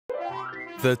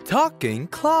The talking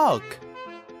clock.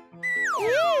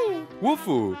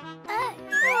 Wolfoo.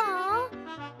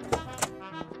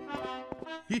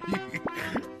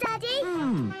 Daddy?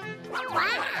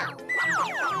 Wow!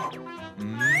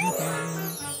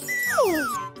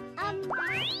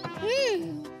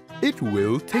 It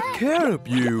will take care of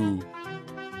you.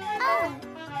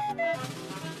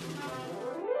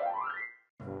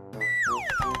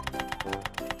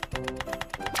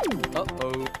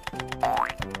 Uh-oh.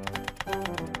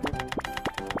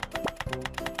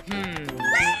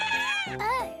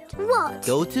 What?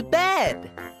 Go to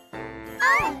bed.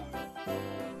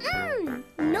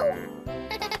 No.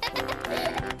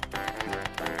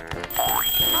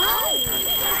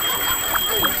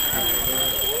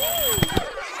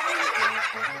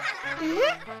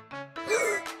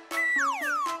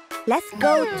 Let's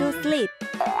go to sleep.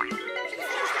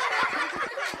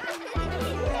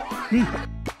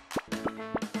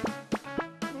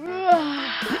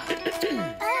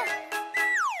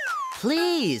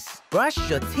 Please, brush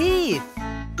your teeth.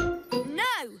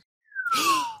 No.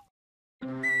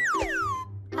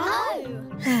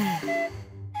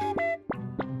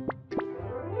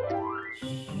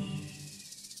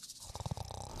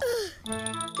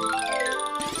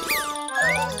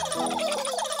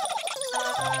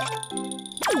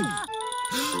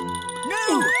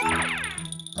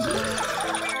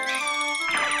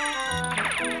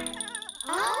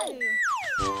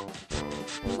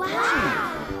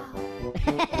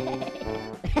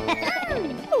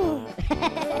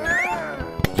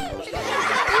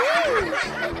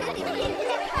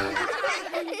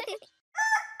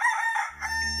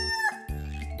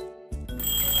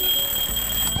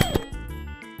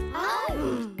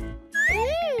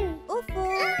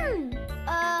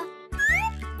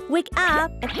 Wake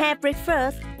up and have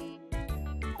breakfast.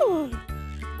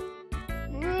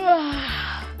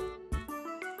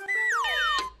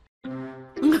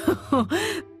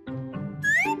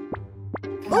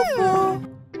 Wolfoo,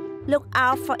 look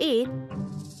out for it.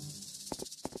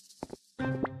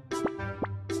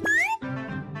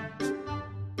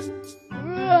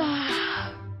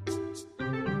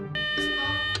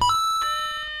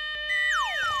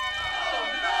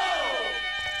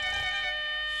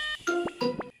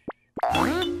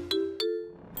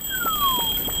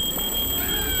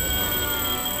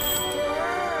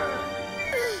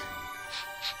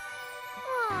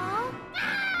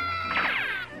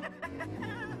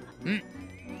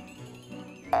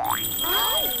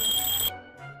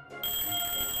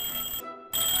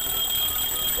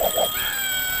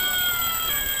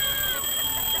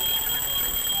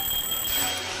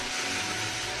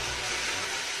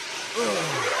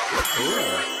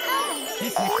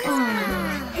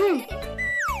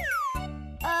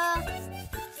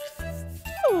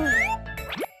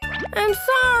 I'm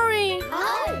sorry.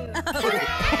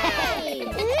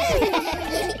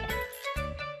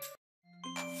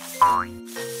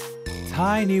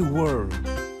 Tiny world.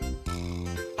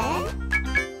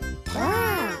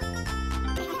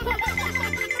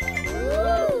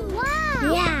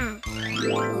 Yeah.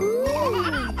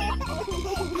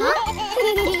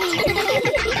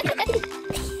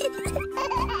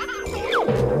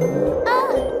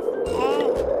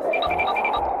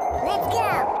 Let's go.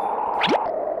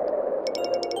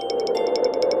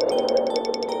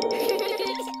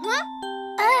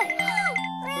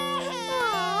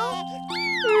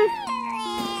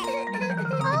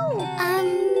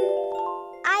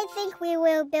 I think we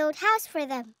will build house for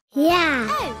them. Yeah.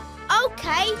 Oh,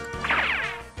 okay.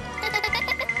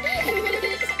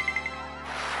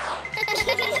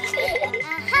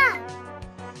 Aha.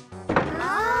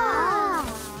 Oh.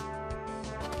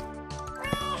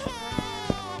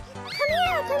 Come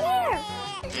here.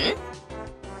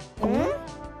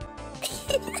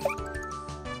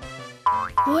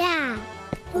 Yeah.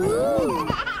 Ooh.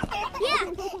 Yeah.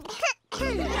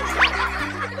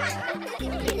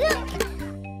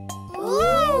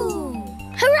 Ooh.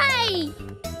 Hooray!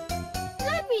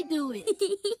 Let me do it.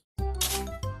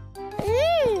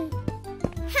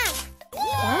 Ha.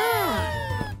 Wow.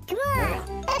 Come on.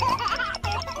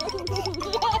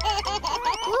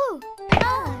 Ooh.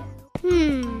 Oh.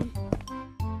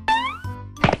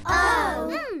 Oh.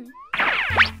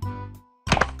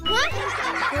 What?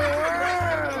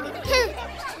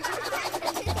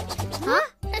 Huh?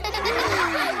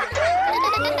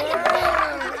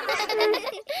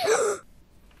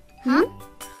 Huh?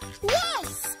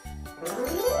 Yes!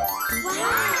 Wow!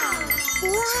 Wow!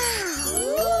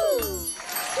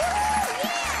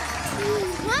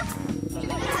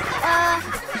 Huh?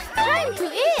 Time to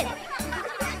eat!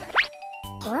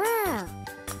 Wow!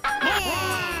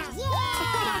 Yeah!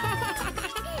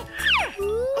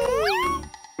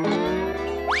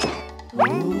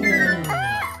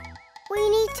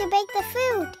 take the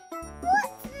food.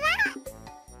 What's that?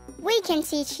 We can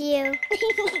teach you.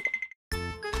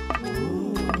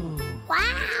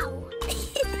 Wow!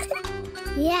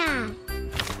 Yeah.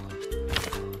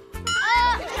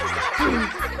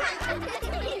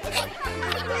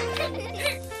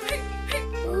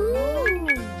 Ooh.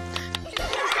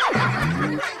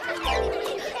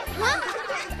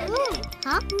 Huh? Ooh.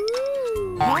 Huh?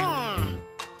 Wow!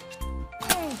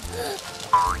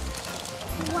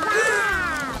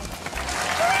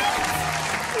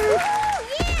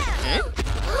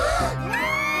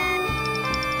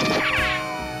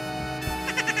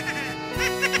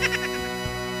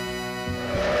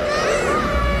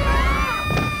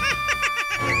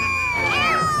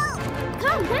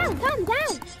 Calm down, calm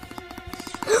down.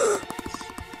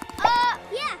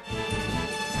 Yeah.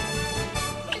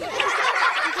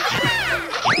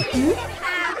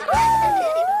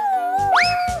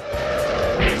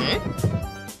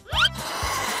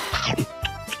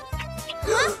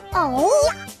 Oh.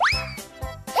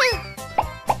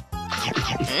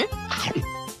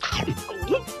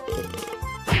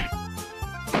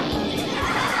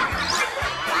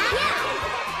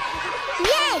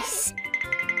 Yes.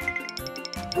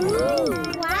 Ooh,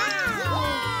 wow.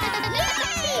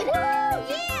 Yay! Woo,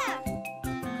 yeah.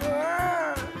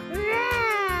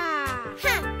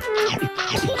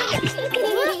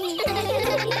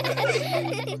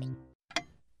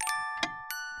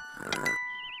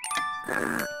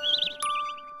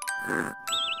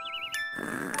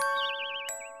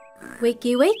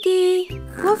 Wakey, wakey!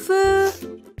 Wolfoo!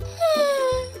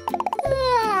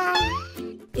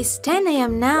 It's 10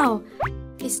 a.m. now.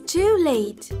 It's too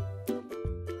late.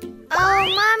 Oh,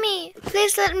 Mommy,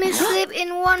 please let me sleep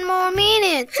in 1 more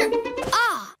minute.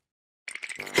 Ah!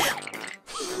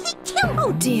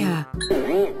 Oh dear.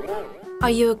 Are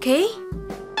you okay?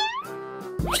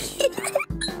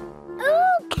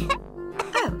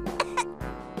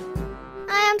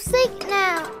 I am sick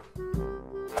now.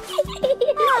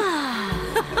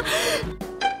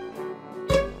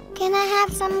 Can I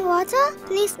have some water,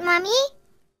 please, Mommy?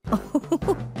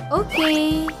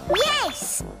 Okay.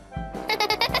 Yes!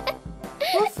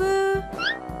 Wolfoo!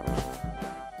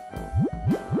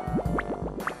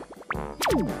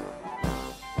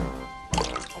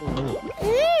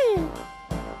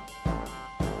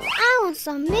 I want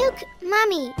some milk,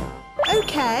 Mommy.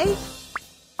 Okay.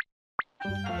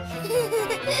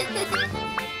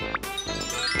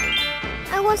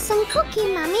 I want some cookie,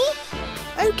 Mommy.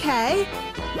 Okay.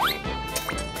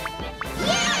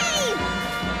 Yay!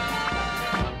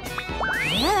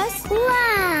 Yes?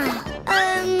 Wow!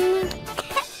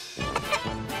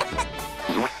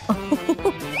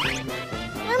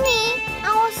 Mommy, I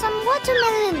want some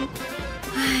watermelon.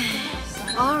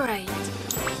 All right.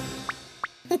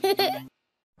 Oh.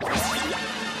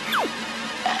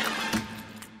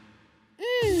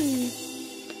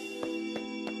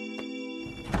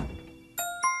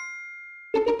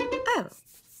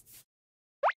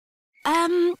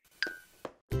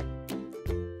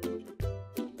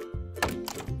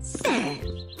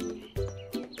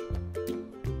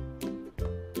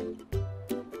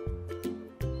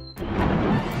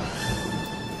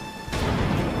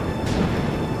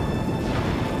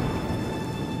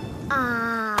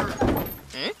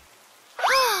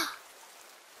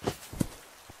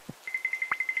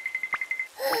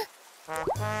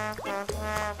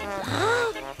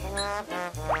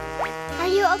 Are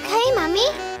you okay, Mommy?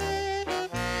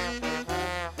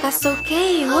 That's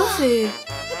okay, Wolfoo.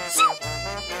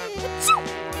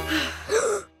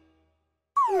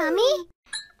 Mommy,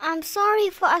 I'm sorry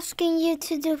for asking you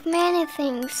to do many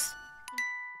things.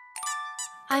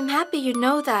 I'm happy you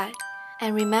know that.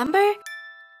 And remember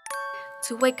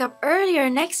to wake up earlier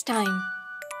next time.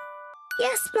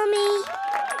 Yes, Mommy.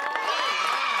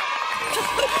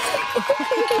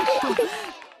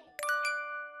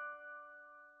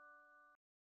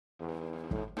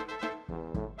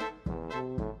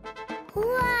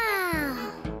 Wow!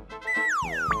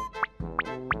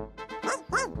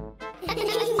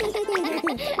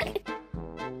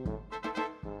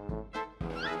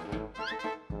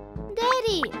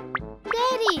 Daddy!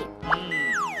 Daddy!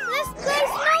 Let's play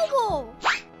snowball!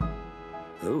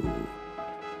 Oh.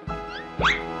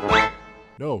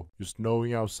 No, it's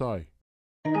snowing outside.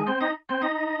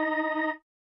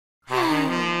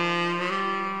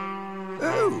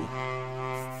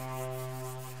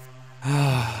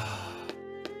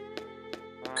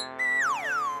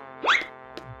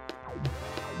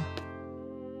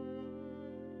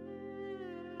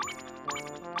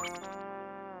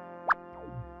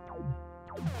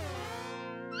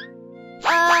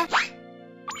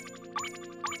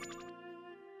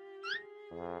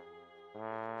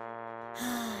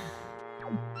 Ah!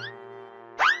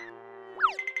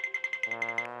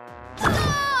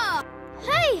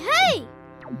 Hey, hey!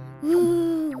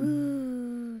 Woo,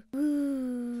 woo,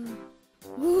 woo.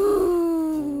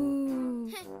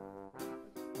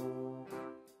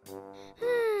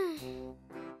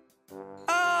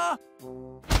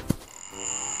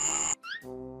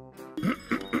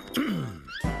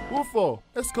 Wolfoo,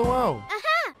 let's go out.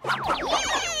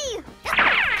 Yay! Come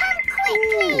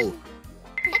quickly!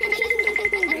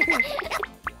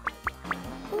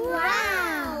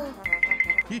 Wow!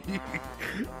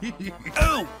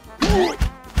 Woo!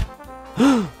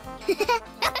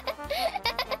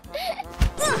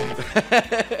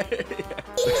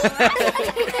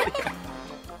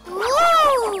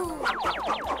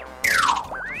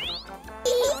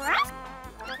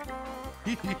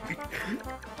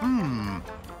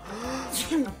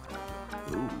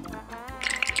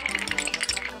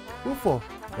 Wolfoo,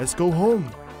 let's go home.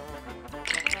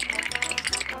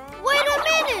 Wait a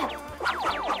minute!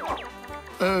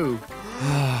 Oh.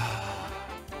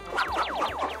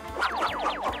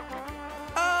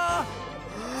 Uh...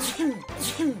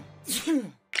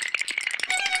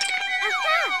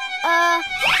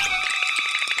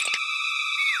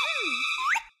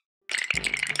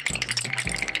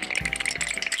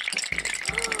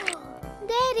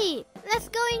 Daddy, let's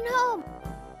going home.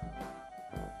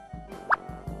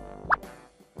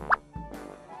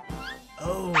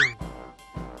 Oh.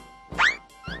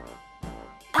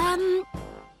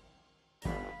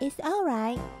 It's all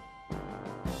right.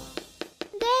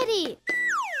 Daddy!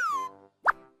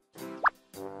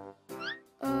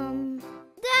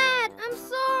 Dad, I'm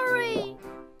sorry.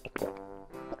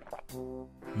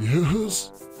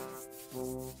 Yes?